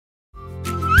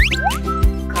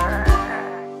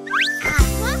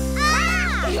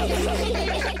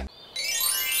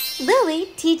Lily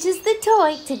teaches the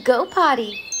toy to go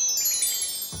potty.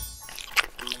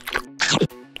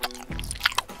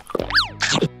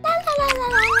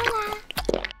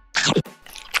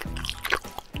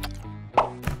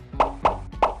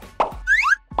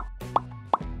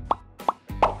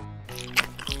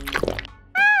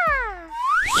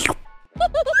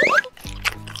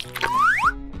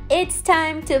 It's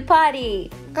time to potty.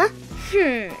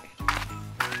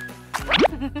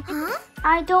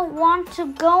 I don't want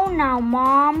to go now,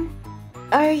 Mom.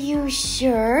 Are you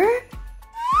sure?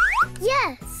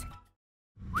 Yes.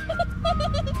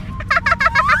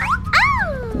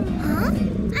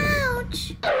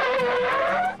 Ouch.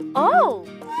 Oh!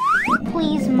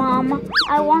 Please, Mom.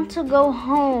 I want to go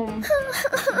home.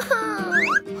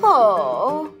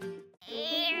 Oh!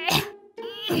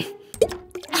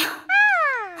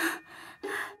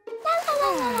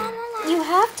 You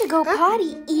have to go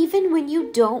potty even when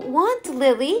you don't want,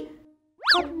 Lily.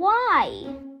 But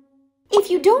why? If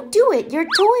you don't do it, your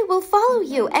toy will follow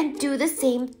you and do the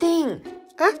same thing.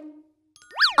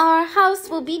 Our house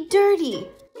will be dirty.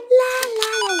 La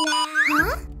la la la.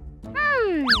 Huh?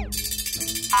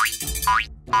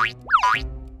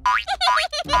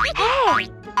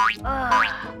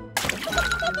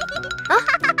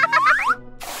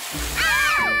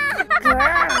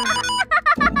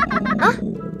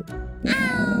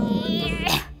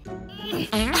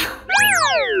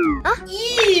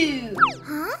 Ew!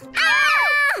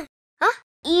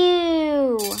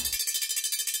 Ew.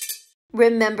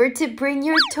 Remember to bring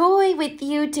your toy with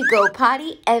you to go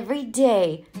potty every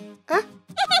day.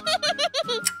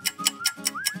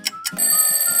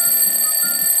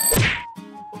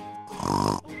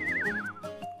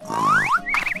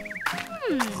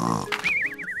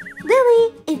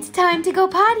 Lily, it's time to go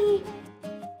potty.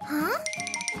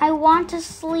 I want to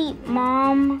sleep,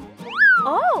 Mom.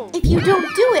 Oh! If you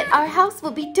don't do it, our house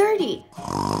will be dirty.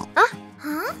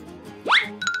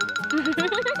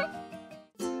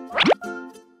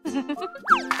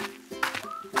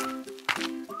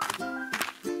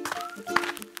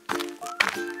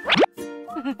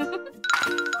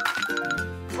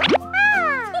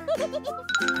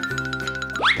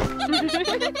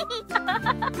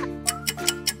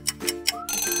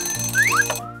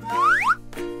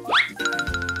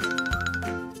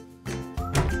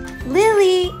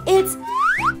 Lily, it's...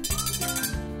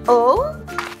 Oh?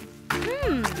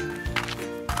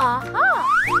 Aha!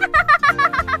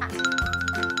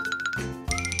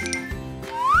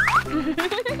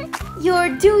 You're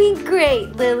doing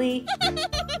great, Lily.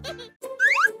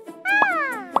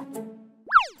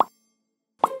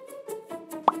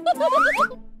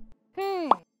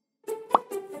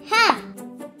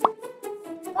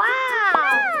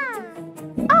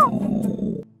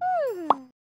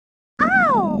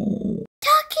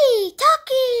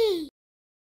 Tokki!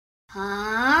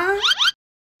 Huh?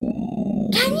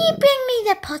 Can you bring me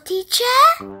the potty chair?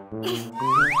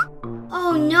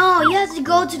 Oh no, you have to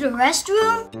go to the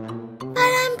restroom?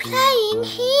 But I'm playing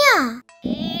here.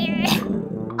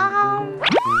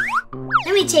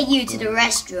 Let me take you to the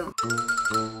restroom.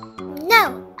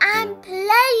 No, I'm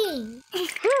playing.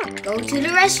 Go to the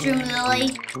restroom,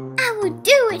 Lily. I will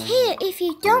do it here if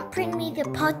you don't bring me the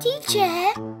potty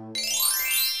chair.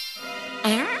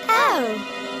 Oh.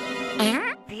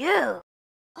 Phew.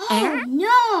 Oh,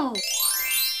 no.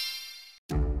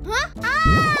 Huh?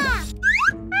 Ah!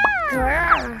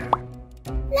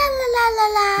 La la la la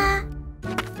la.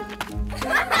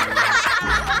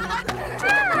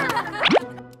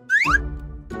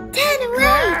 Turn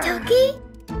away, Tokki.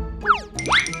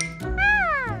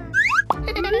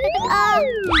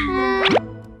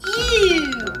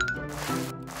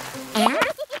 Ew.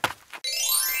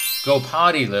 Go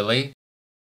potty, Lily.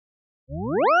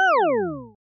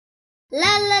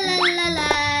 La la la la la.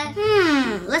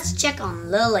 Let's check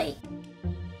on Lily.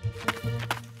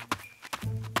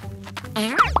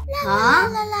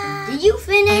 Huh? Did you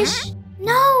finish?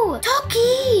 No,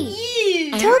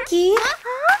 Tokki. Tokki?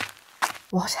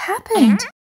 What happened?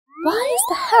 Why is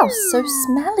the house so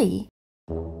smelly?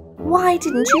 Why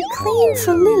didn't you clean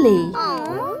for Lily?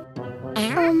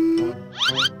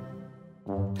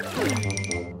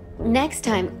 Next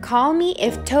time, call me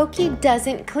if Tokki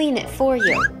doesn't clean it for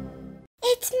you.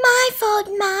 It's my fault,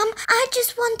 Mom. I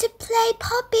just want to play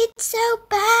Puppet so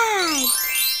bad.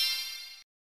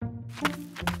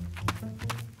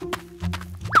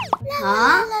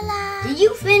 Huh? Did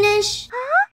you finish?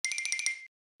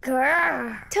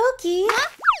 Tokki?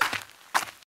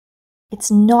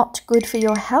 It's not good for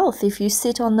your health if you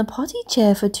sit on the potty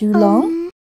chair for too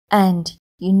long. And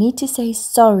you need to say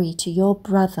sorry to your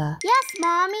brother. Yes,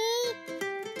 Mommy.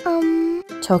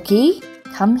 Tokki,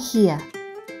 come here.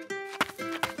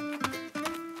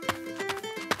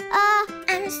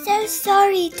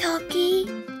 sorry, Tokki.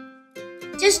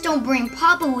 Just don't bring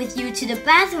Papa with you to the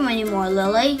bathroom anymore,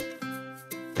 Lily.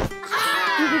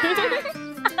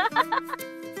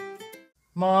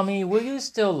 Mommy, will you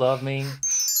still love me?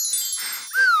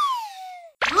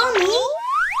 Mommy?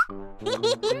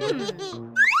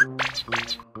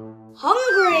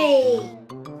 Hungry.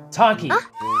 Tokki!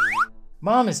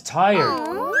 Mom is tired.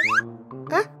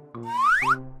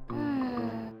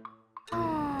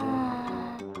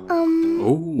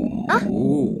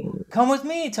 Come with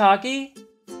me, Tokki.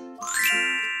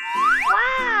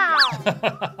 Wow!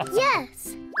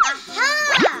 Yes.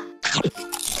 Aha!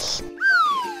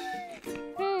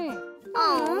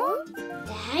 Oh.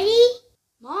 Daddy?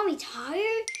 Mommy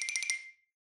tired?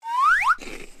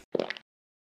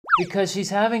 Because she's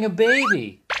having a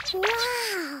baby.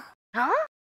 Wow. Huh?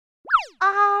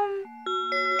 Oh?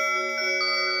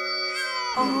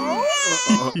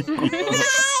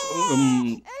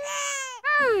 Done.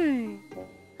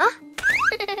 Huh?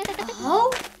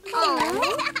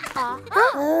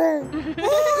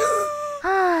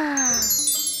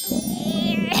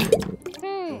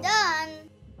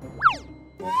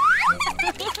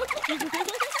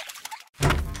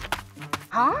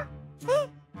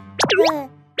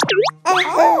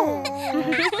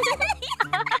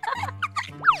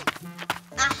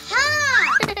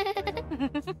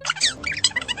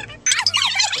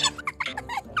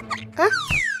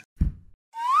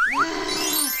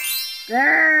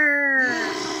 Aha!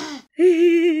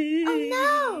 Oh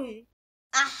no!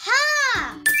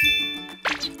 Aha!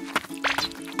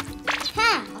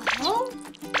 Huh? Oh?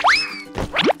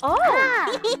 Oh.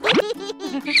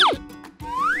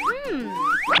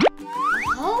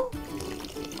 Oh?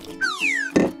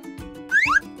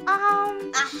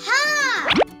 Aha!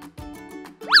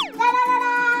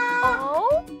 Da-da-da-da!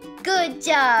 Oh. Good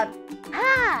job.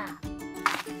 Ah.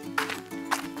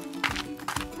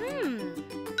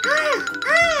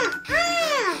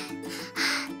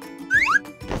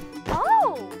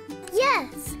 Oh.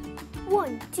 Yes.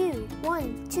 1, 2,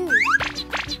 1, 2.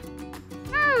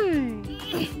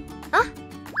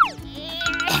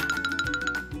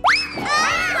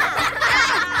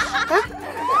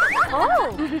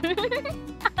 Oh.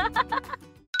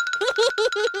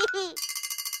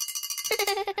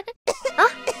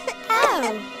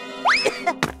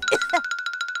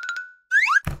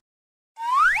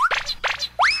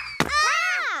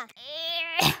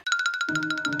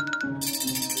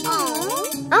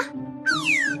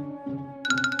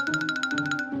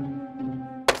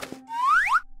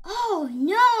 Oh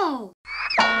no!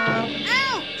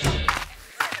 Ouch!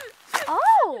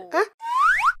 Oh.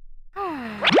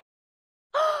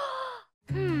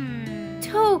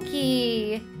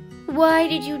 Tokki, why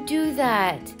did you do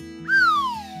that?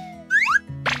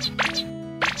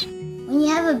 When you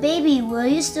have a baby, will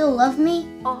you still love me?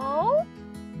 Oh?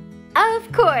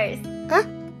 Of course.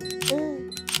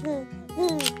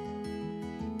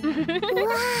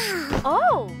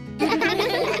 Oh.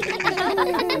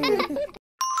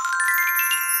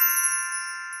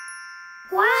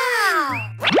 Wow!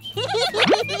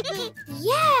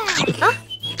 Yeah!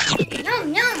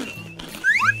 Yum yum!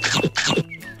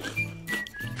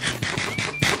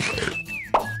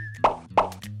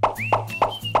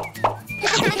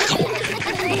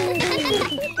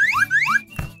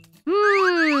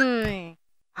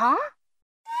 Huh?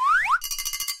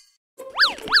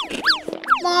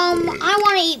 Mom, I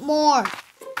want to eat more.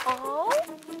 Oh?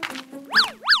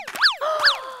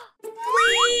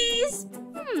 Please?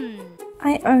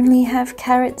 I only have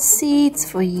carrot seeds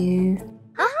for you.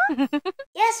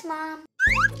 Yes, Mom.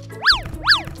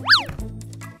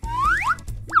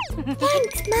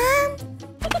 Thanks, Mom.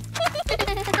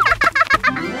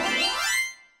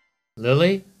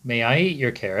 Lily, may I eat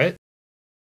your carrot?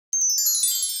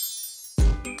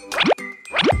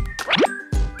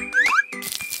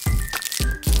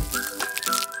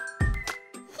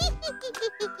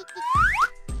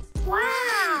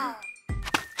 Wow!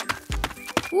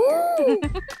 Ooh.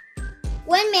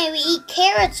 When may we eat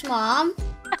carrots, Mom?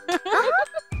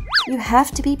 You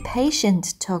have to be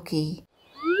patient, Tokki.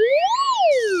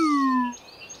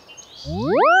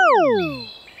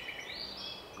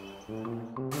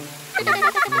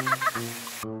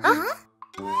 Huh?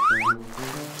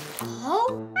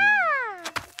 Oh?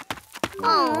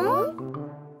 Oh?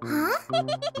 Huh?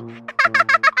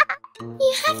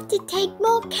 You have to take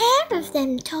more care of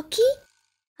them, Tokki.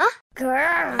 Huh?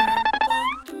 Grrr.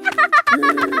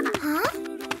 Huh?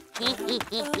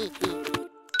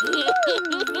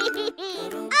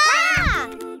 Ah!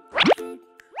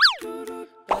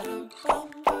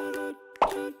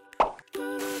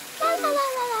 La, la, la,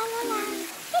 la, la, la.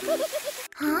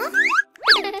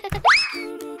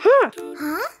 Huh?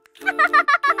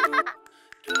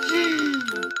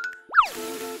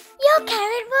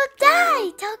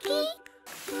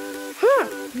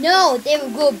 No, they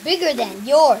will grow bigger than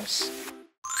yours.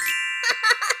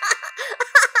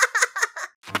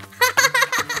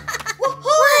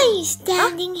 Why are you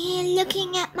standing here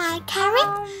looking at my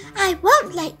carrot? I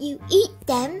won't let you eat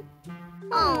them.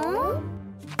 Oh.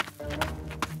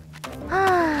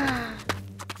 Huh?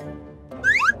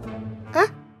 Huh?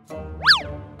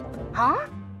 Huh?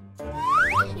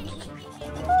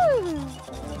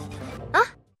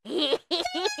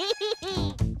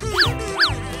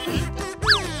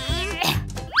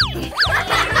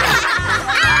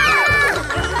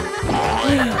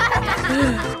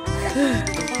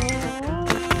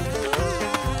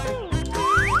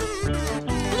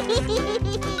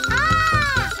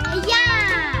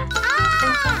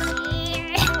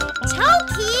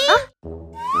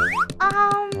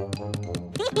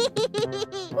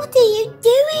 What are you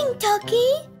doing,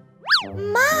 Tokki?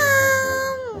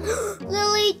 Mom!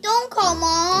 Lily, don't call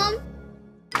Mom.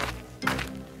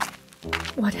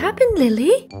 What happened,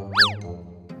 Lily?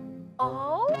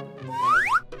 Oh?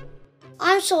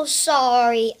 I'm so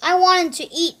sorry. I wanted to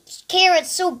eat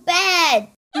carrots so bad.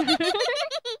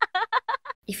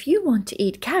 If you want to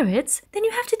eat carrots, then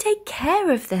you have to take care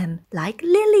of them, like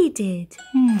Lily did.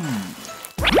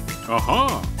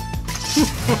 Aha!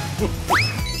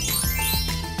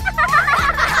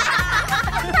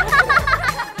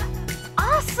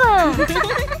 Awesome!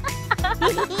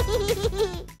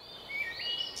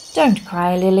 Don't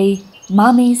cry, Lily.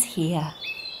 Mummy's here.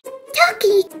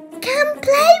 Tokki, come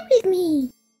play with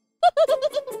me.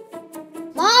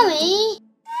 Mommy?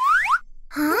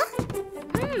 Huh?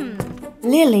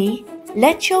 Lily,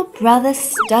 let your brother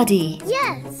study.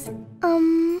 Yes.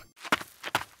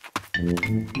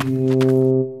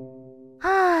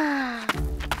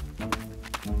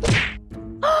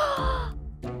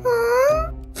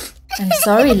 I'm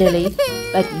sorry, Lily,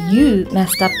 but you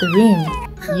messed up the room.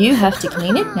 You have to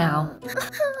clean it now.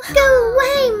 Go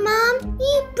away, Mom.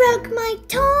 You broke my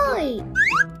toy.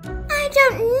 I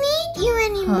don't need you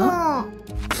anymore.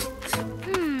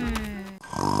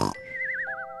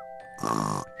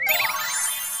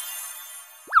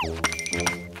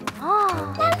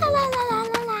 La, la, la, la, la,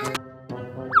 la, la.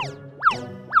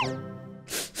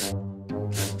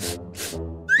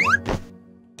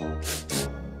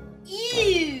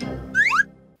 Ew.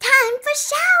 Time for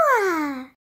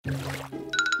shower.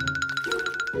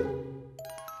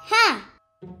 Huh.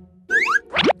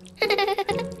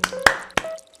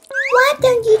 Why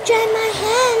don't you dry my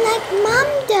hair like Mom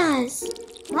does?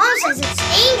 Mom says it's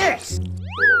dangerous.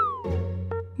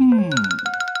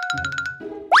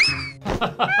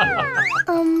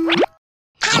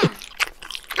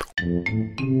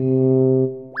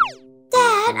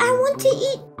 Dad, I want to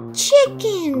eat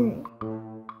chicken.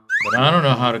 But I don't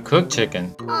know how to cook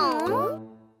chicken. Oh.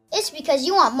 It's because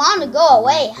you want Mom to go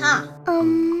away, huh?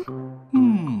 Oh.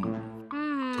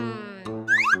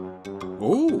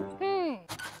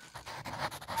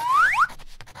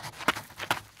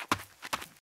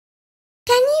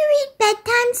 Can you read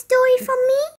bedtime story for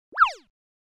me?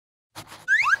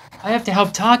 I have to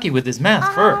help Tokki with his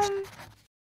math first.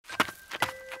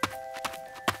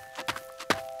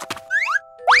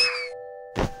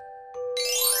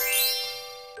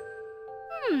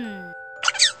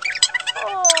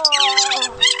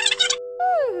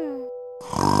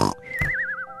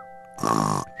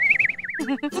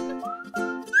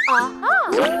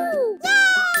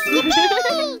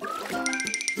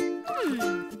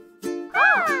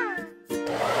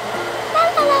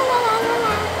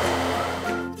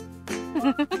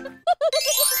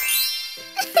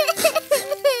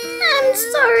 I'm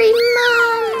sorry,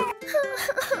 Mom.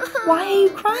 Why are you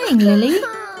crying, Lily?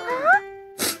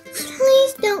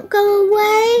 Please don't go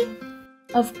away.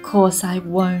 Of course I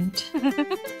won't. La,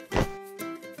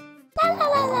 la,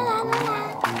 la, la, la,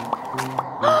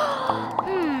 la.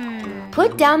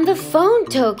 Put down the phone,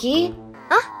 Tokki.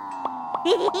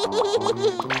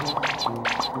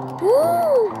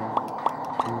 Ooh.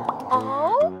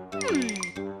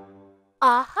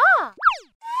 Aha!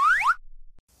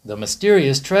 The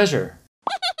mysterious treasure.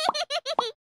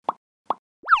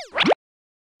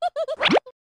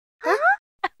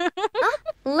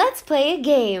 Let's play a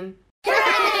game.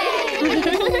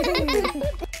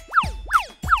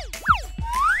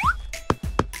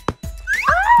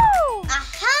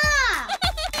 Aha!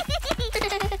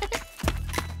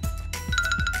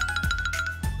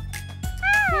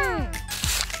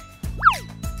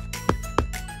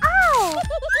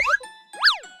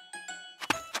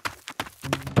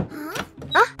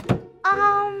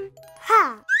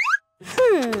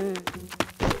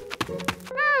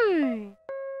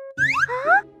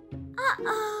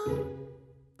 Uh-oh.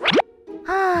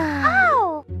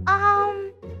 Ow!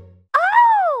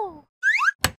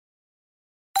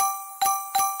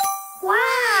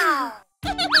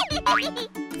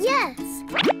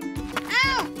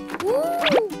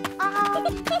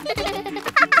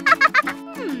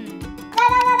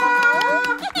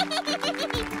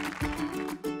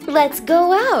 Let's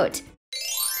go out.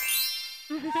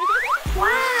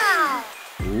 Wow!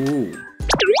 Ooh.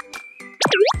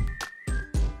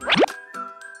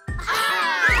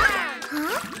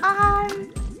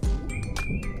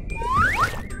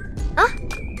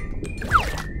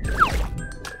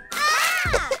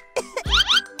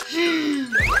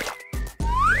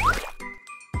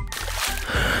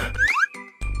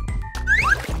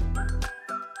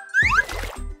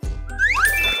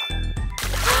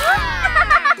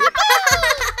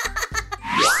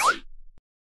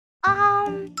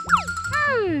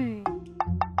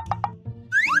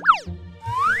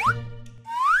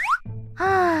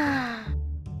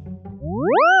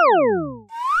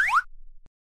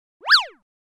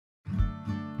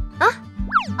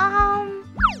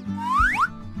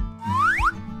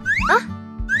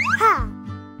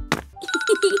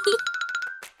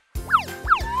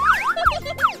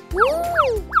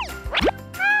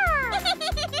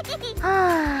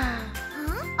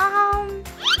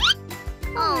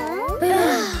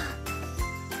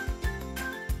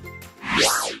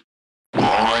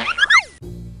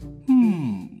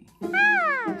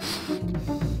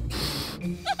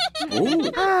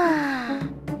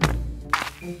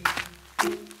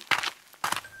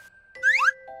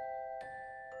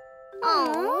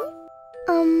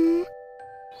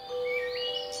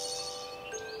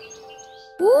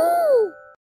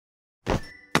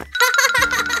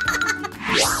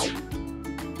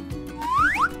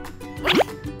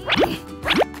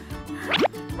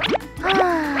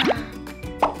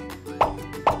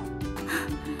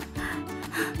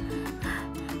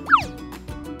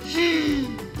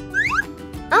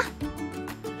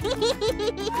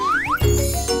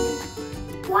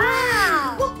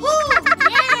 Wow! Woohoo!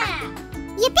 Yeah!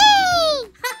 Yippee!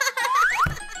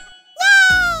 Yay!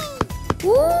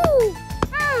 Woo!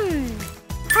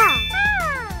 Ha!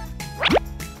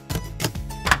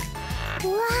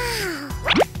 Wow!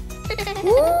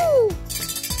 Woo!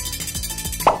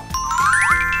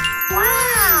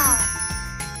 Wow!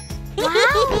 Wow!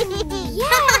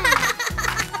 Yeah!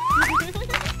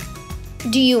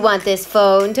 Do you want this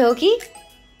phone, Tokki?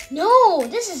 No,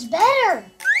 this is better.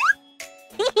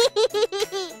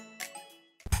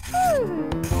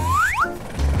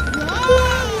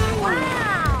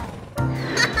 Wow!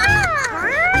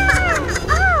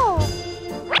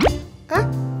 Huh?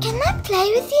 Can I play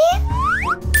with you?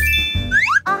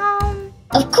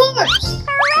 Of course.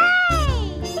 Hooray!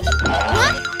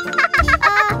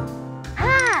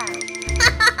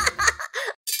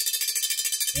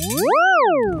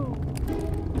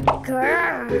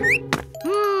 Grrr.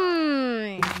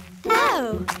 Oh.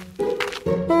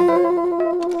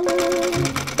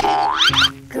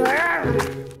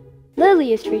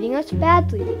 Lily is treating us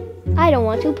badly. I don't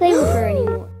want to play with her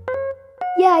anymore.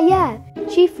 Yeah,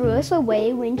 she threw us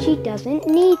away when she doesn't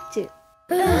need to.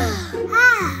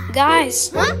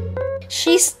 Guys,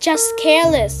 she's just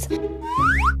careless.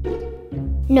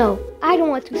 No, I don't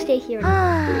want to stay here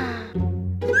anymore.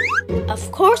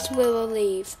 Of course we will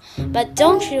leave, but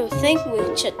don't you think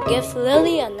we should give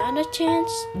Lily another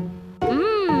chance?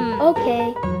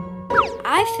 Okay.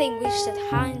 I think we should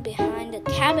hide behind the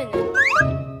cabinet.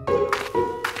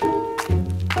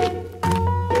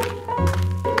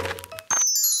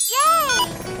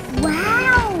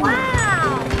 Wow!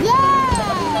 Wow! Yeah!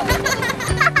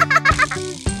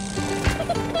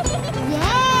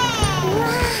 Yeah!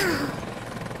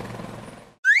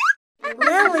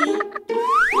 Wow! Lily?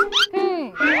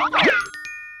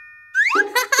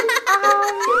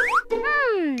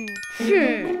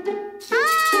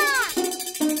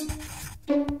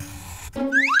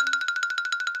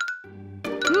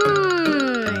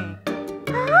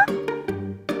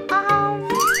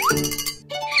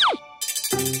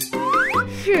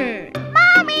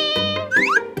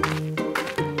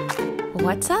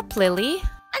 What's up, Lily?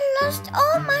 I lost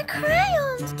all my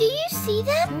crayons. Do you see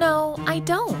them? No, I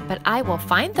don't, but I will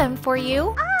find them for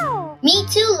you. Oh. Me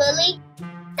too, Lily.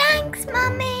 Thanks,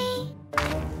 Mommy.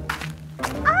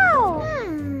 Oh.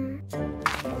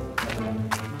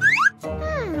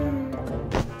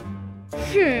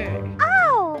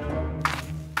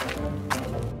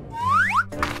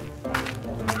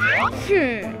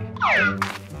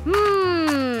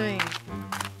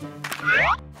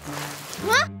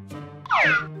 Huh?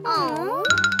 Oh.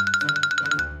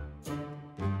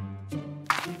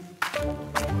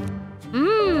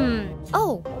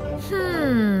 Oh.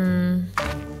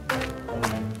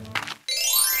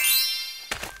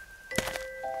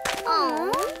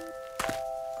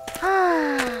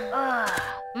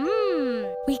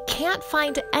 Oh. We can't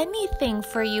find anything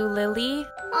for you, Lily.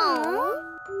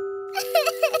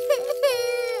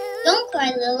 Don't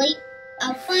cry, Lily.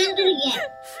 I'll find it again.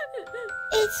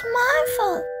 It's my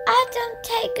fault. I don't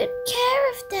take good care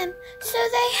of them, so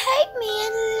they hate me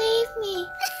and leave me.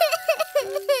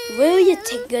 Will you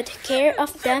take good care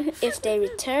of them if they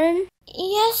return?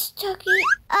 Yes, Tokki.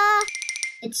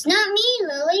 It's not me,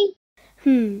 Lily.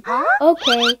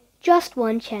 Okay, just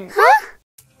one chance.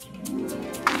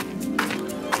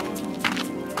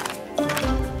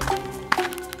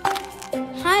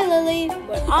 Hi, Lily.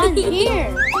 We're on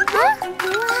here.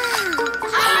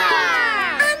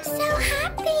 I'm so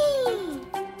happy.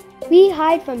 We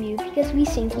hide from you because we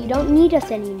think you don't need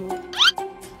us anymore.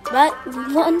 But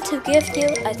we want to give you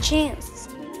a chance.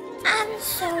 I'm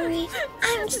sorry.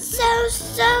 I'm so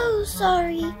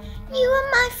sorry. You are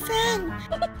my friend.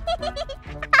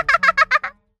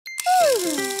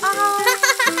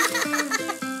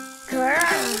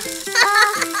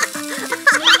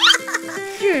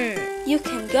 You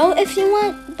can go if you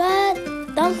want, but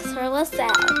don't throw us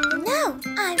out. No,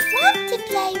 I want to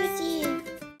play with you.